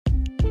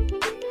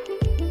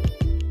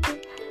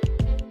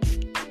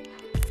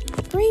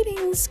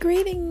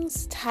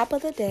Greetings, top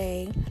of the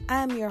day.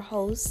 I'm your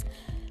host,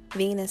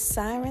 Venus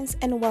Sirens,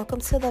 and welcome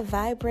to the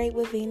Vibrate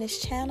with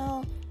Venus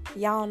channel.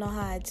 Y'all know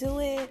how I do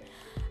it.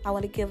 I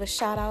want to give a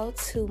shout out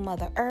to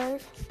Mother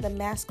Earth, the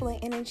masculine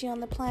energy on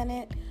the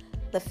planet,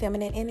 the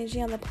feminine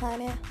energy on the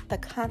planet, the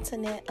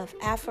continent of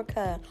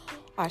Africa,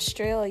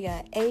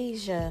 Australia,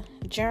 Asia,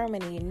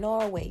 Germany,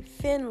 Norway,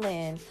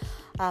 Finland,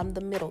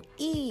 the Middle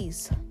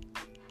East,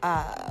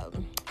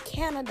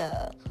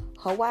 Canada,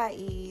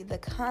 Hawaii, the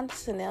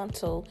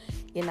continental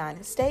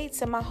United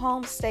States, and my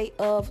home state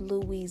of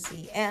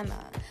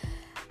Louisiana.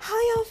 How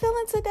y'all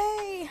feeling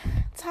today?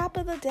 Top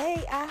of the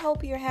day. I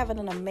hope you're having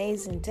an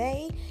amazing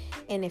day.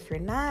 And if you're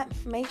not,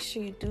 make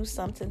sure you do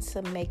something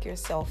to make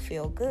yourself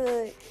feel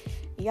good.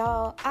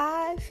 Y'all,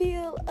 I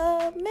feel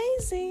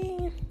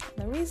amazing.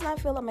 The reason I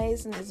feel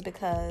amazing is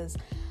because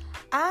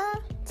I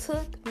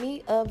took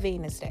me a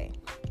Venus day.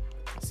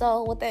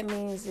 So what that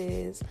means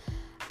is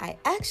I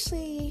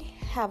actually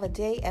have a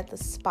day at the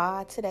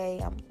spa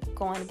today. I'm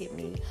going to get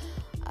me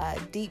a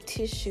deep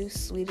tissue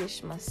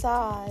Swedish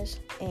massage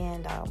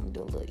and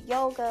do a little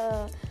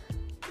yoga,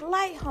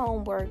 light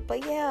homework.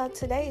 But yeah,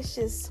 today is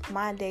just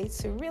my day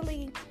to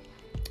really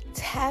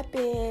tap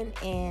in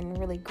and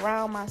really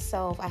ground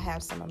myself. I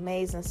have some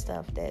amazing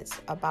stuff that's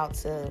about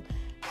to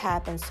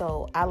happen.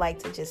 So I like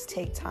to just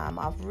take time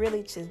off,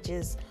 really to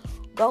just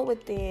go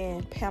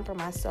within, pamper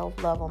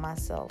myself, love on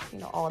myself,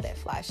 all that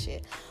fly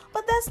shit.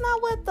 But that's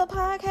not what the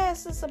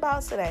podcast is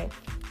about today.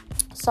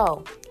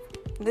 So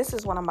this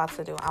is what I'm about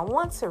to do. I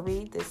want to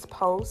read this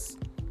post.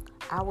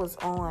 I was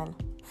on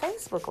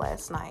Facebook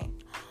last night.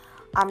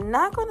 I'm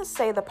not going to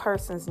say the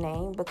person's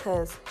name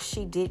because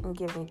she didn't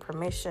give me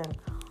permission,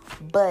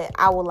 but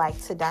I would like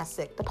to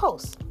dissect the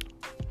post.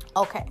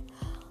 Okay,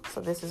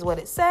 so this is what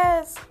it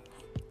says.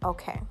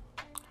 Okay.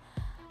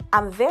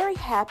 I'm very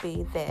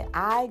happy that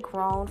I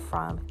grown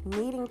from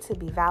needing to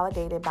be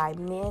validated by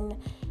men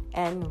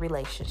and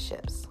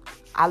relationships.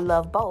 I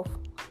love both.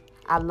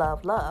 I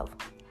love love,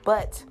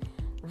 but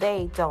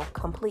they don't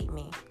complete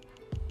me.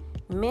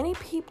 Many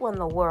people in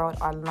the world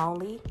are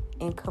lonely,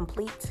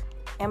 incomplete,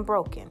 and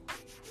broken,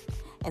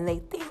 and they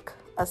think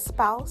a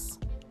spouse,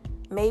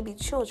 maybe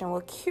children,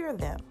 will cure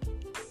them.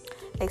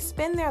 They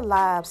spend their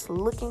lives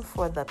looking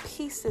for the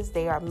pieces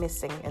they are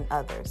missing in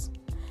others.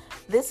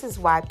 This is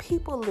why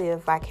people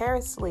live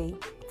vicariously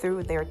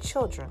through their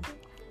children.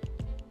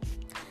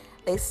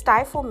 They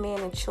stifle men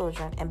and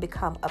children and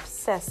become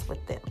obsessed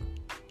with them.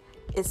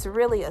 It's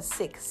really a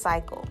sick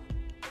cycle.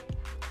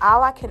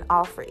 All I can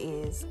offer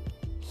is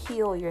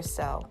heal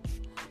yourself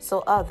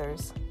so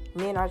others,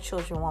 men or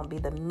children, won't be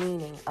the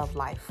meaning of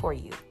life for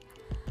you.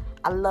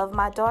 I love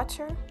my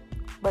daughter,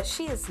 but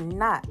she is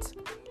not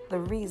the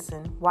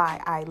reason why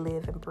I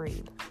live and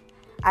breathe.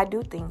 I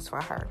do things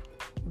for her,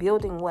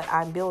 building what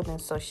I'm building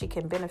so she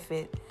can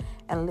benefit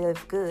and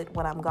live good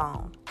when I'm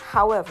gone.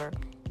 However,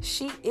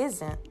 she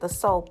isn't the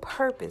sole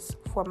purpose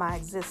for my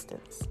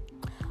existence.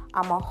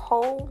 I'm a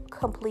whole,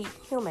 complete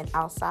human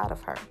outside of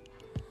her.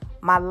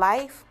 My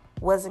life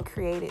wasn't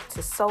created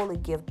to solely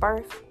give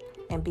birth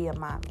and be a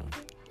mommy.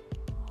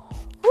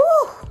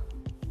 Woo!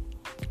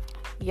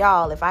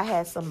 Y'all, if I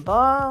had some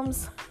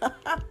bums,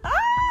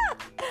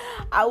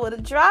 I would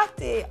have dropped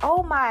it.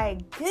 Oh my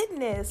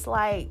goodness,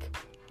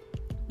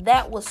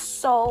 that was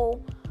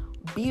so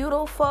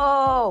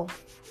beautiful.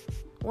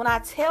 When I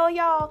tell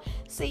y'all,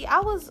 see, I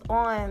was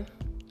on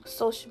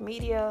social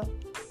media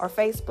or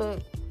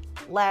Facebook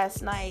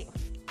last night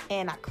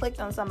and I clicked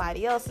on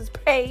somebody else's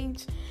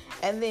page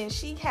and then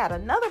she had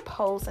another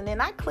post and then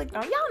I clicked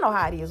on, y'all know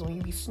how it is when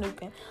you be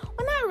snooping.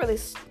 Well, not really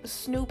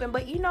snooping,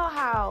 but you know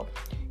how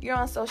you're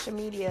on social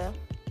media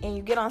and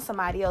you get on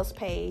somebody else's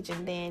page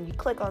and then you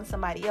click on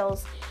somebody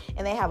else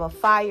and they have a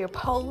fire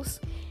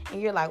post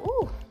and you're like,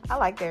 ooh, I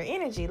like their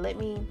energy. Let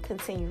me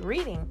continue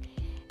reading.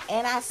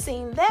 And I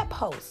seen that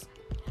post.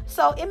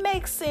 So it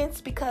makes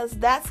sense because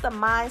that's the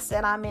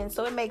mindset I'm in.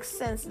 So it makes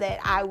sense that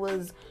I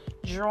was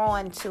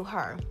drawn to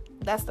her.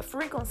 That's the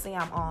frequency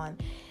I'm on.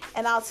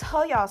 And I'll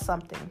tell y'all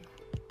something.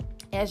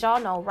 As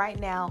y'all know, right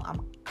now,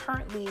 I'm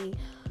currently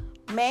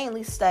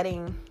mainly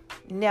studying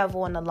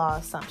Neville and the Law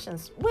of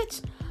Assumptions,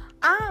 which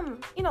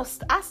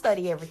I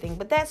study everything,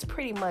 but that's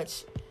pretty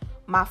much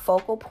my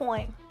focal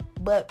point.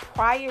 But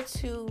prior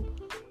to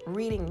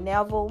reading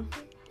Neville,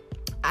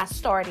 I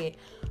started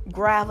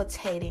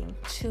gravitating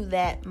to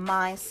that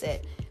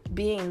mindset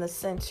being the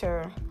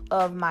center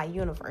of my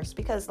universe.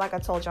 Because like I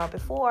told y'all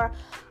before,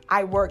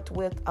 I worked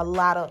with a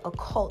lot of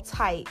occult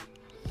type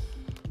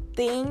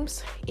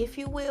themes, if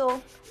you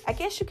will. I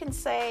guess you can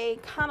say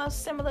kind of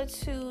similar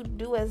to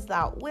Do As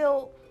Thou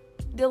Wilt,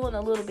 dealing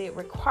a little bit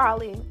with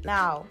Crowley.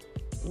 Now,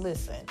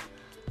 listen,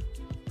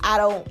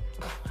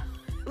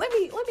 let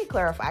me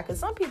clarify, because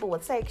some people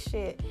would take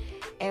shit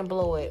and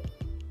blow it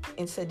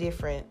into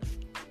different,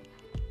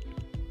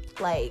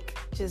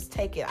 just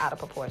take it out of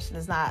proportion.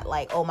 It's not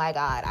like, oh my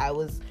God, I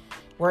was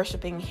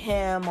worshiping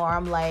him, or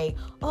I'm like,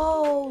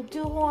 oh,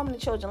 do harm to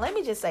children. Let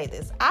me just say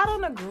this. I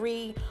don't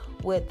agree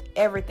with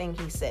everything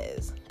he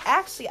says.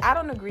 Actually, I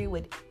don't agree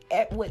with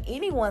what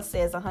anyone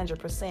says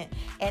 100%.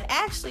 And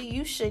actually,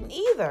 you shouldn't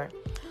either.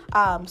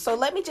 So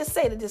let me just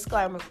say the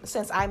disclaimer,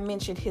 since I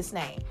mentioned his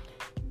name.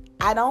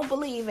 I don't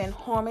believe in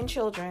harming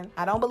children.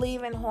 I don't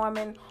believe in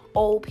harming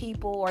old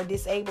people or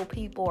disabled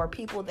people or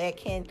people that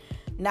can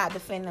not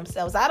defend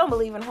themselves. I don't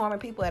believe in harming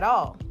people at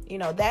all.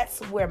 That's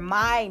where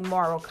my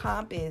moral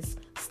compass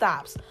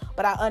stops.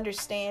 But I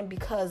understand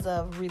because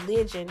of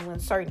religion, when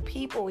certain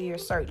people hear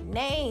certain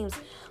names,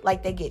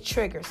 like they get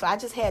triggered. So I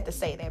just had to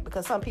say that,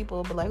 because some people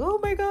will be like, oh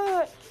my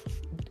God,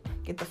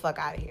 get the fuck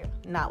out of here.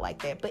 Not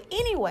like that. But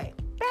anyway,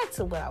 back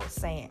to what I was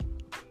saying.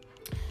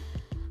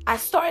 I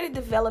started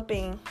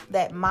developing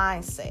that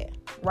mindset,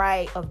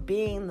 right, of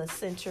being the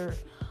center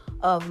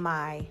of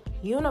my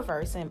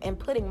universe and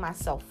putting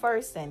myself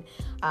first and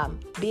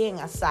being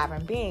a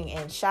sovereign being.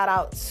 And shout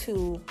out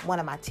to one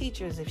of my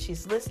teachers. If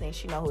she's listening,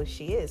 she know who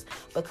she is,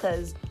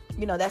 because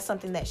that's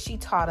something that she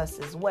taught us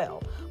as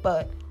well.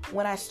 But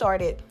when I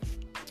started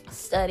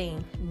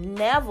studying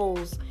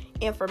Neville's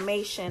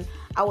information,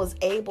 I was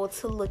able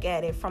to look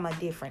at it from a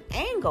different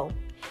angle.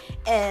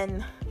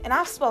 And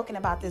I've spoken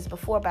about this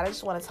before, but I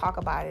just want to talk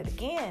about it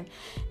again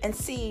and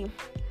see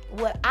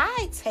what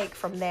I take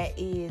from that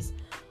is,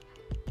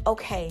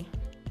 okay,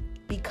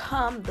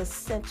 become the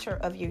center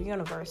of your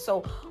universe.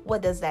 So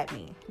what does that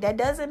mean? That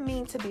doesn't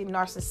mean to be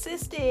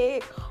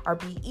narcissistic or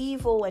be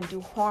evil and do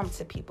harm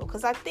to people.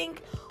 Because I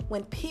think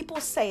when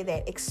people say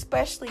that,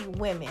 especially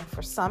women,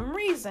 for some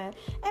reason,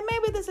 and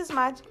maybe this is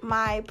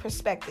my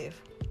perspective,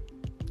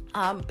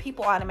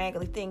 people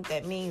automatically think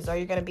that means, oh,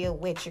 you're going to be a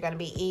witch, you're going to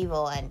be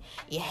evil, and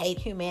you hate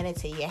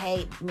humanity, you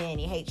hate men,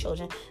 you hate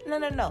children.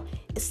 No.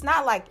 It's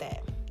not like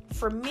that.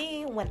 For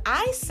me, when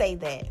I say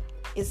that,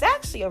 it's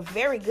actually a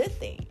very good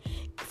thing.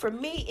 For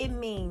me, it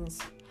means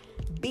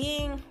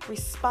being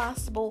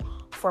responsible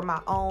for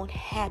my own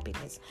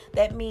happiness.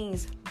 That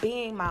means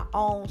being my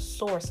own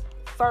source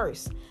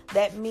first.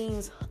 That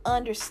means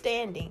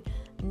understanding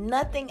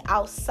nothing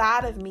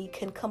outside of me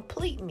can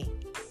complete me.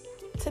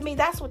 To me,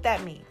 that's what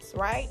that means,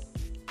 right?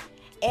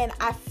 And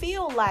I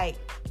feel like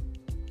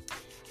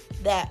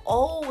that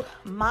old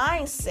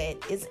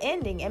mindset is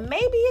ending. And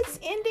maybe it's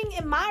ending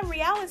in my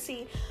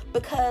reality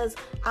because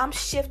I'm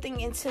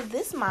shifting into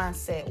this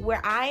mindset where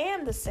I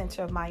am the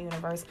center of my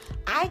universe.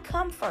 I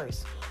come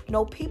first.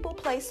 No people,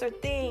 place, or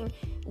thing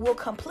will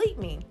complete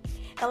me.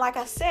 And like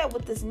I said,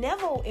 with this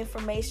Neville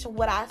information,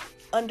 what I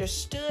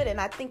understood, and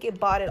I think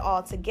it brought it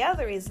all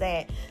together, is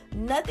that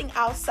nothing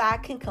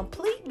outside can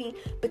complete me,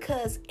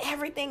 because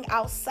everything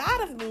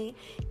outside of me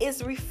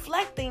is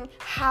reflecting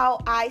how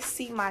I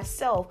see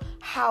myself,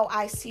 how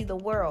I see the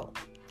world,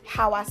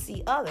 how I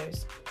see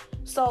others.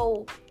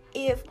 So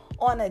if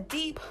on a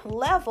deep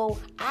level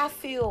I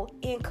feel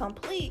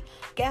incomplete,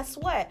 guess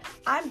what?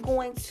 I'm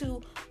going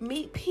to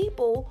meet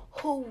people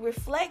who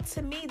reflect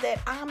to me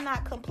that I'm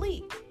not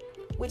complete,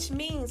 which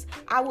means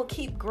I will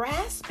keep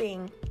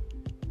grasping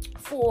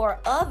for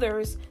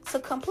others to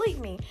complete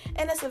me.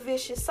 And it's a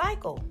vicious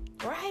cycle,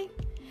 right?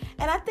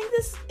 And I think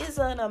this is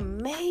an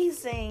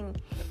amazing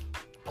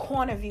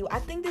point of view. I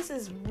think this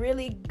is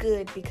really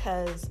good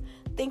because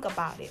think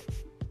about it.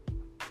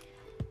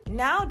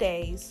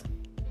 Nowadays,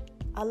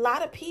 a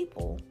lot of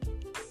people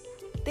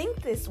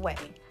think this way.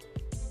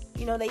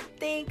 They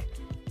think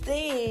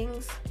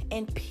things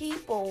and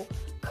people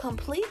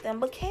complete them.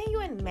 But can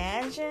you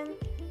imagine,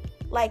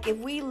 like, if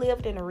we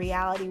lived in a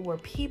reality where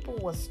people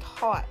was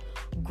taught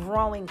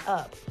growing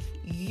up,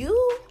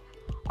 you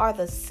are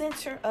the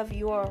center of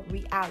your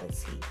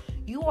reality.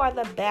 You are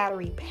the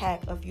battery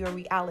pack of your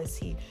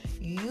reality.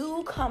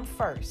 You come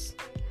first.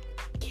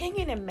 Can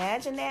you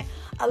imagine that?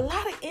 A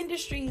lot of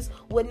industries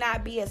would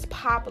not be as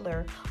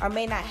popular or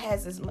may not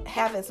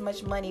have as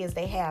much money as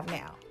they have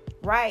now,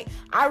 right?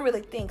 I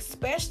really think,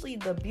 especially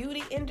the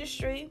beauty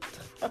industry,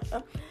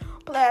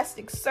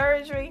 plastic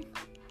surgery,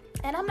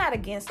 and I'm not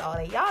against all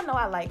that. Y'all know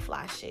I like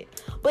fly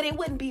shit, but it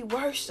wouldn't be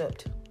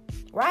worshipped,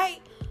 right?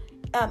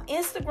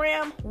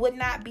 Instagram would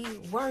not be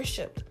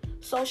worshipped.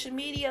 Social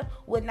media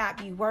would not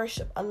be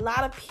worshipped. A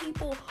lot of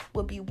people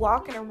would be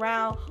walking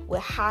around with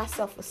high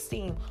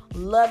self-esteem,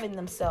 loving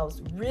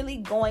themselves, really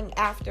going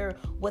after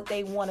what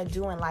they want to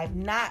do in life,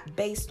 not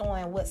based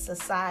on what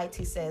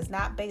society says,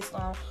 not based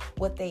on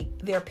what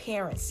their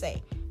parents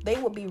say. They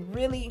will be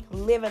really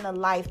living a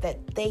life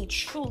that they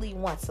truly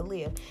want to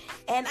live.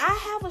 And I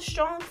have a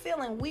strong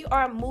feeling we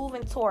are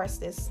moving towards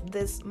this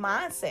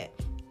mindset.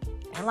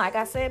 And like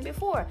I said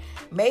before,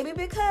 maybe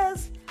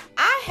because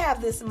I have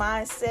this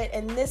mindset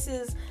and this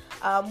is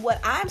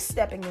what I'm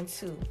stepping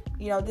into.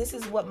 This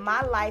is what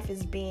my life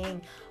is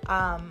being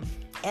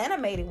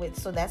animated with.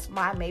 So that's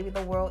why maybe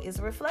the world is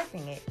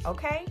reflecting it,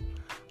 okay?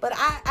 But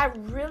I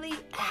really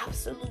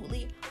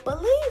absolutely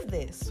believe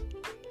this.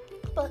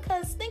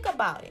 Because think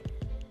about it.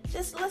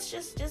 Let's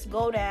just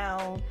go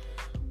down,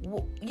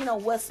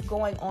 what's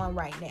going on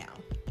right now,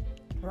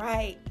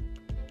 right?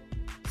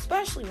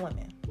 Especially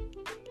women.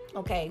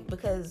 Okay,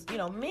 because,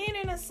 men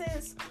in a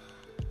sense,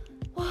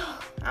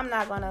 I'm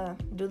not going to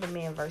do the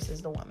man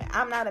versus the woman.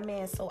 I'm not a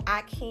man, so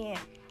I can't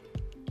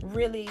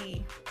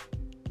really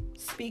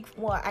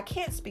I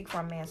can't speak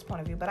from a man's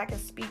point of view, but I can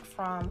speak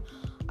from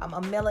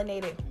a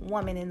melanated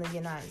woman in the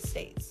United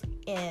States.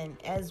 And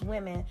as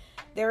women,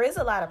 there is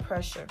a lot of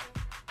pressure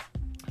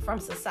from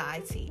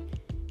society,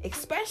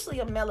 especially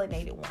a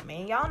melanated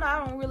woman. And y'all know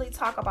I don't really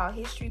talk about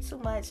history too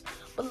much,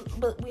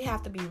 but we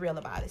have to be real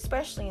about it,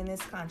 especially in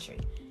this country.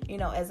 You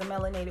know, as a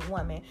melanated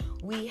woman,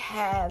 we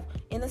have,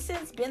 in a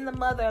sense, been the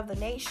mother of the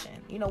nation.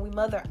 You know,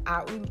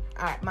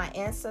 my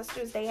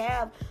ancestors, they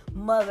have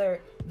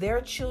mothered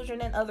their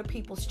children and other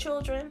people's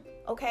children,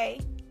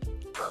 okay,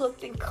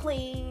 cooked and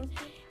cleaned,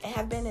 and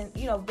have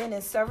been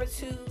in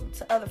servitude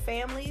to other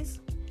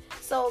families.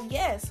 So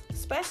yes,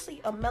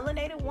 especially a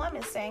melanated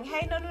woman saying,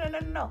 hey,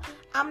 no,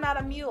 I'm not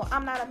a mule,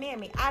 I'm not a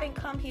mammy. I didn't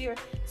come here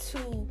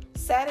to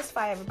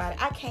satisfy everybody.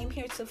 I came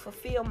here to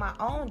fulfill my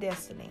own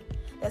destiny.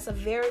 That's a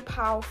very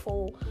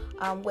powerful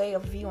way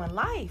of viewing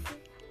life.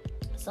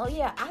 So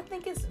yeah, I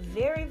think it's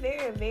very,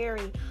 very,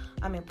 very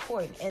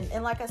important.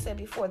 And like I said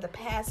before, the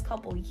past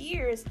couple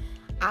years,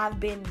 I've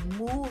been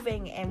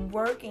moving and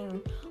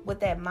working with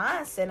that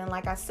mindset. And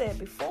like I said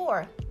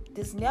before,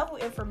 this Neville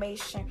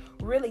information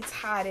really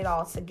tied it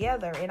all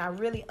together. And I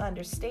really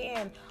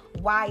understand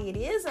why it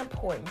is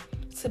important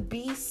to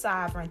be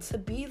sovereign, to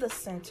be the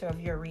center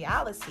of your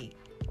reality,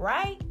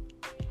 right?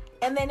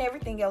 And then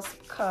everything else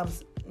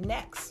comes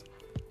next.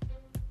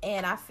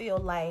 And I feel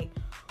like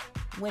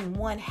when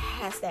one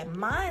has that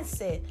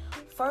mindset,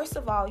 first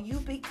of all, you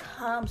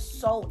become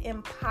so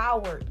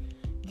empowered.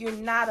 You're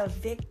not a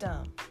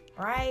victim,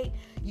 right?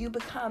 You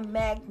become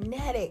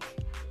magnetic.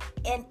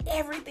 And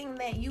everything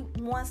that you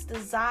once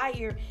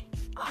desired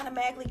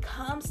automatically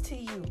comes to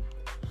you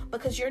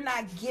because you're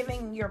not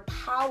giving your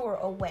power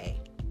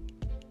away,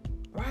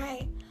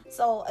 right?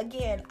 So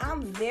again,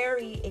 I'm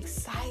very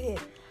excited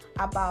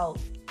about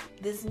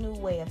this new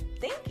way of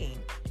thinking.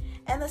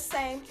 And the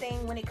same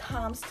thing when it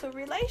comes to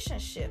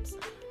relationships.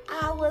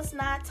 I was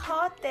not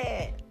taught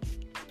that,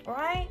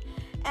 right?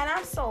 And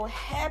I'm so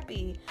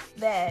happy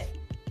that,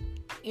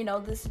 you know,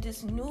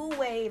 this new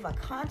wave of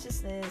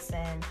consciousness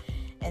and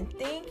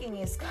thinking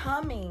is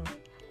coming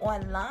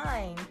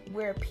online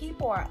where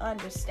people are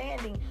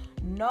understanding,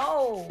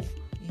 no,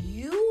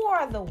 you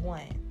are the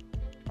one,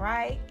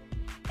 right?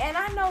 And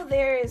I know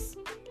there's,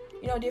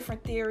 you know,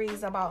 different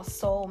theories about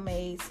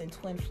soulmates and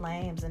twin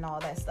flames and all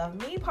that stuff.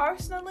 Me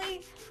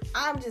personally,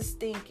 I'm just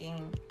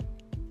thinking,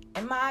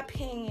 in my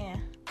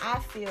opinion, I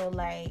feel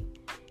like,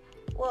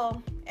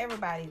 well,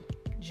 everybody's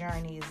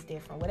journey is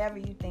different. Whatever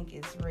you think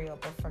is real.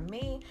 But for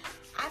me,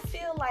 I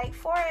feel like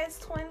far as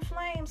twin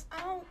flames,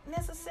 I don't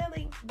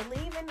necessarily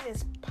believe in it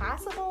as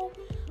possible.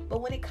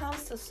 But when it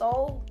comes to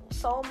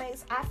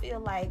soulmates, I feel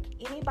like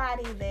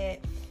anybody that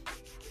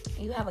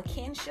you have a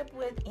kinship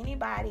with,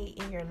 anybody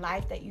in your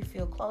life that you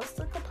feel close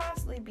to could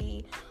possibly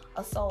be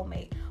a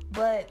soulmate.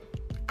 But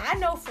I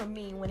know for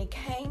me, when it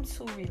came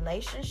to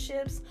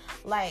relationships,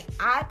 like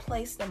I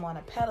placed them on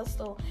a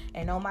pedestal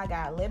and oh my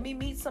God, let me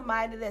meet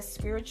somebody that's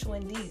spiritual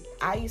and deep.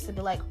 I used to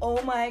be like,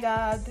 oh my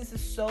God, this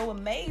is so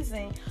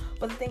amazing.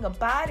 But the thing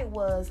about it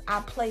was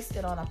I placed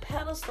it on a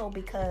pedestal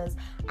because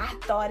I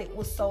thought it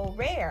was so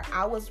rare.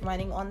 I was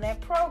running on that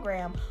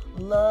program.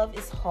 Love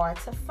is hard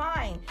to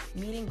find.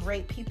 Meeting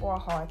great people are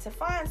hard to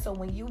find. So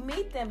when you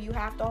meet them, you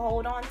have to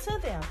hold on to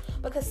them.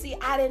 Because see,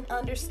 I didn't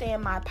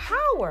understand my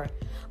power.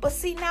 But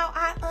see, now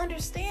I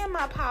understand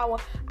my power.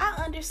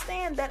 I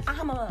understand that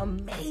I'm an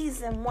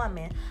amazing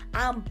woman.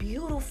 I'm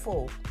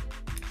beautiful.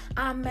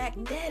 I'm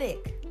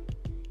magnetic.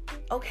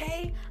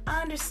 Okay?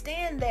 I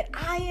understand that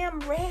I am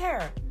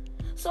rare.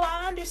 So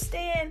I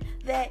understand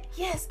that,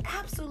 yes,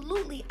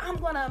 absolutely, I'm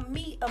going to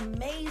meet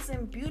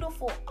amazing,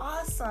 beautiful,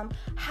 awesome,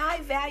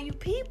 high-value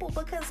people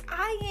because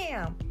I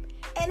am.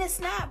 And it's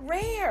not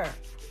rare,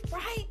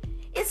 right?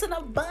 It's an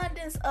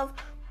abundance of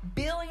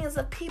billions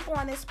of people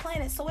on this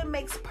planet. So it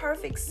makes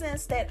perfect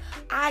sense that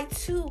I,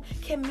 too,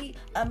 can meet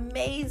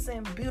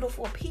amazing,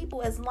 beautiful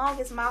people as long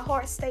as my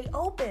heart stay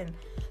open.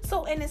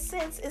 So in a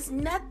sense, it's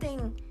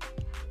nothing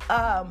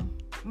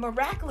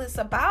miraculous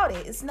about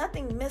it. It's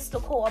nothing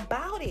mystical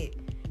about it.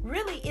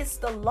 Really, it's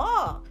the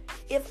law.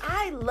 If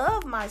I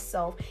love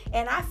myself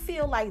and I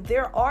feel like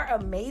there are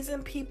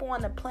amazing people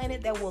on the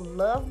planet that will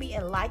love me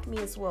and like me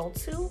as well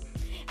too,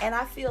 and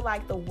I feel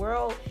like the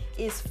world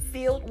is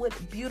filled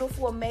with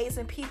beautiful,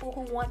 amazing people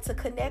who want to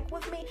connect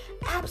with me,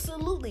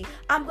 absolutely,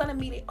 I'm going to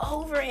meet it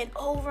over and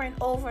over and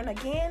over and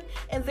again,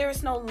 and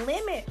there's no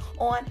limit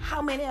on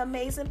how many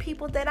amazing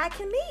people that I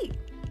can meet.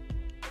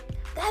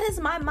 That is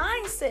my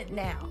mindset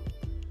now.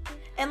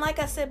 And like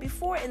I said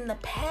before, in the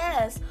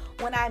past,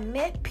 when I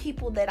met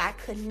people that I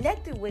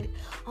connected with,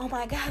 oh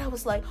my God, I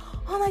was like,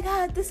 oh my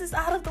God, this is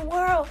out of the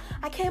world.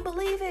 I can't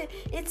believe it.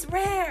 It's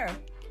rare.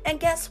 And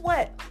guess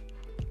what?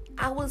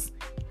 I was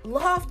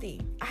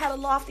lofty. I had a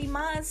lofty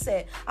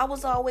mindset. I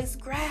was always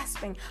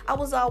grasping. I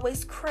was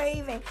always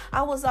craving.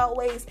 I was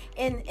always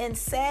in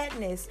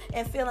sadness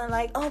and feeling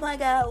like, oh my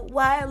God,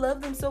 why I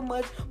love them so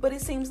much, but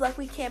it seems like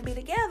we can't be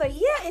together.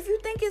 Yeah, if you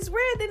think it's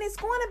rare, then it's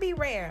going to be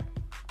rare.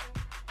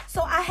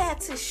 So I had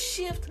to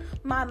shift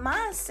my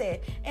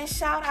mindset, and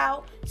shout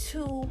out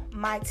to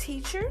my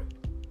teacher,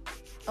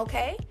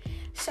 Okay?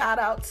 Shout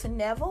out to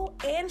Neville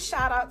and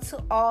shout out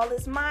to All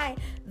Is Mine.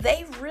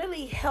 They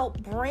really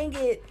helped bring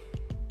it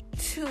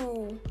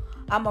to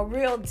a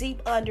real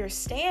deep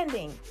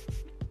understanding.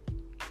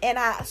 And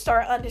I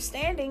start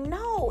understanding,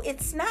 no,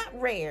 it's not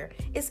rare.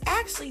 It's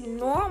actually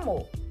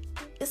normal.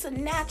 It's a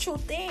natural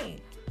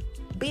thing.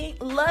 Being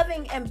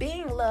loving and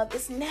being loved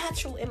is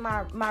natural in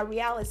my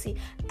reality.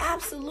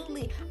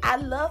 Absolutely. I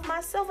love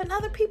myself and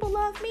other people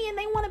love me and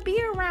they want to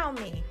be around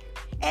me.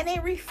 And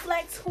it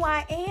reflects who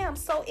I am.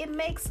 So it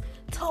makes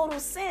total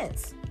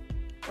sense.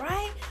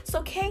 Right?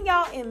 So can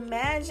y'all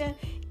imagine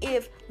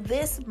if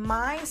this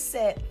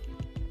mindset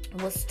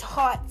was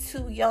taught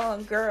to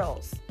young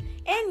girls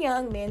and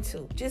young men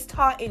too, just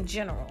taught in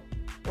general,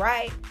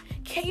 right?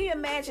 Can you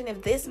imagine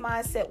if this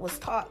mindset was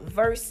taught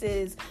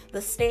versus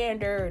the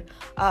standard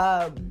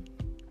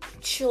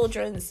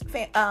children's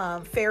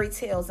fairy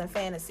tales and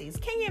fantasies?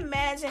 Can you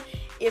imagine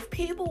if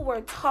people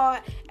were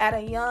taught at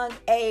a young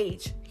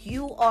age,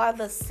 you are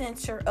the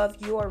center of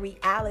your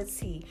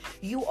reality.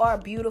 You are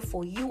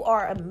beautiful. You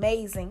are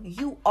amazing.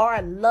 You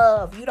are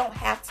love. You don't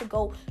have to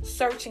go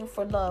searching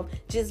for love.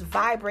 Just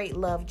vibrate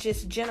love.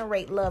 Just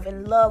generate love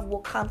and love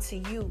will come to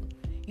you.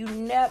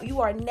 You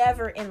are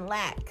never in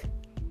lack.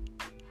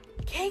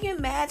 Can you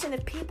imagine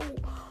if people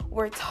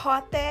were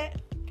taught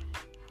that?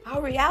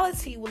 Our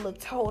reality would look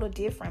totally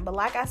different. But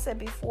like I said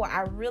before,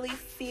 I really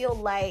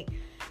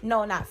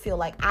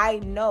I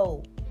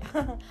know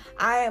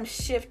I am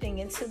shifting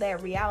into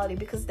that reality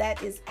because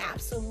that is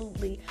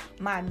absolutely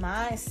my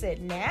mindset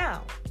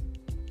now.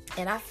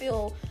 And I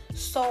feel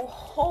so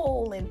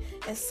whole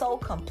and so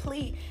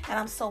complete. And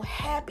I'm so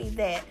happy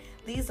that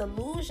these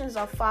illusions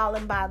are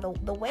falling by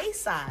the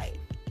wayside.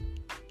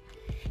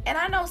 And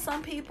I know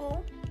some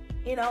people,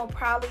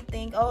 probably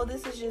think, oh,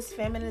 this is just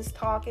feminist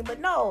talking. But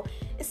no,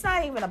 it's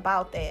not even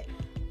about that.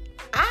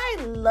 I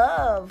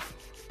love.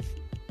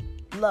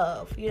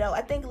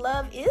 I think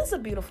love is a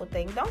beautiful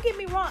thing. Don't get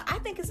me wrong. I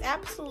think it's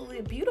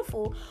absolutely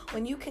beautiful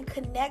when you can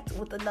connect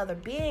with another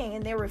being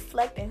and they're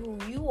reflecting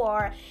who you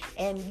are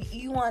and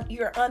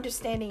you're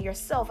understanding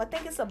yourself. I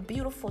think it's a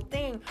beautiful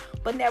thing.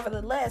 But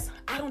nevertheless,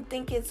 I don't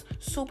think it's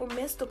super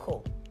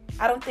mystical.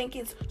 I don't think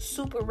it's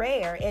super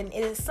rare, and it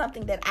is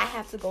something that I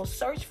have to go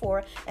search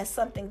for and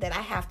something that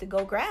I have to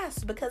go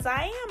grasp because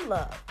I am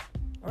love,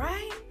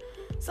 right?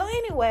 So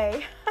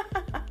anyway,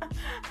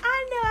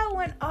 I know I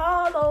went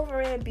all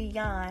over and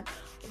beyond,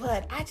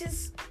 but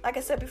like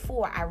I said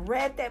before, I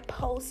read that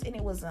post and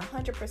it was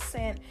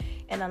 100%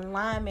 in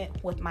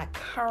alignment with my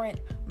current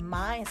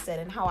mindset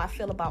and how I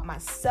feel about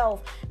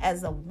myself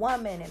as a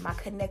woman and my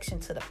connection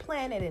to the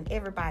planet and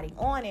everybody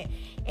on it.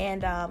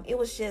 And it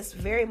was just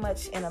very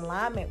much in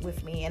alignment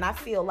with me. And I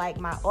feel like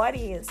my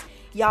audience,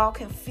 y'all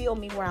can feel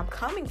me where I'm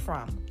coming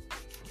from.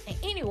 And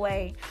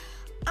anyway,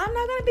 I'm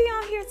not going to be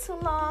on here too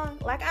long.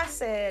 Like I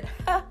said,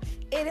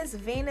 it is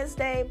Venus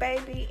Day,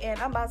 baby, and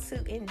I'm about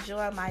to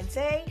enjoy my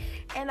day.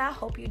 And I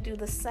hope you do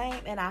the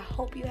same. And I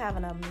hope you have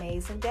an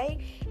amazing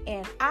day.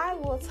 And I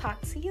will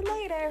talk to you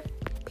later.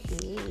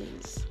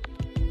 Peace.